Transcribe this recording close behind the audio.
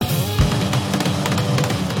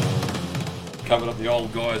covered up the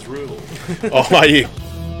old guy's rule. Oh, are you?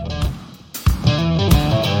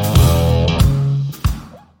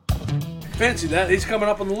 Fancy that. He's coming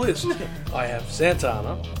up on the list. I have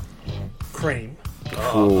Santana, Cream,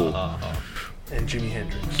 Cool. and Jimi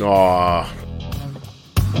Hendrix. Oh.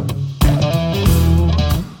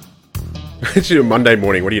 It's a Monday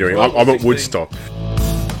morning. What are you doing? I'm at Woodstock.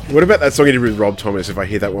 What about that song you did with Rob Thomas? If I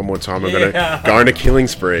hear that one more time, I'm going to go on a killing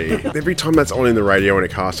spree. Every time that's on in the radio in a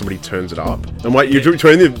car, somebody turns it up. I'm like, you're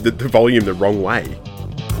turning the volume the wrong way.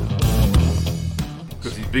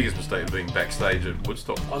 Because his biggest mistake was being backstage at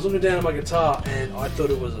Woodstock. I was looking down at my guitar and I thought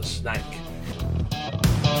it was a snake.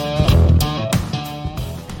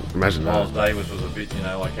 Imagine Miles that. Davis was a bit,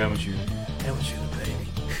 like how much you the baby?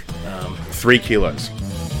 3 kilos.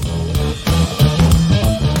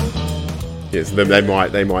 Yes, they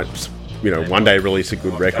might, one day release a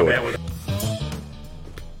good record.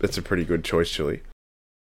 That's a pretty good choice, Chili.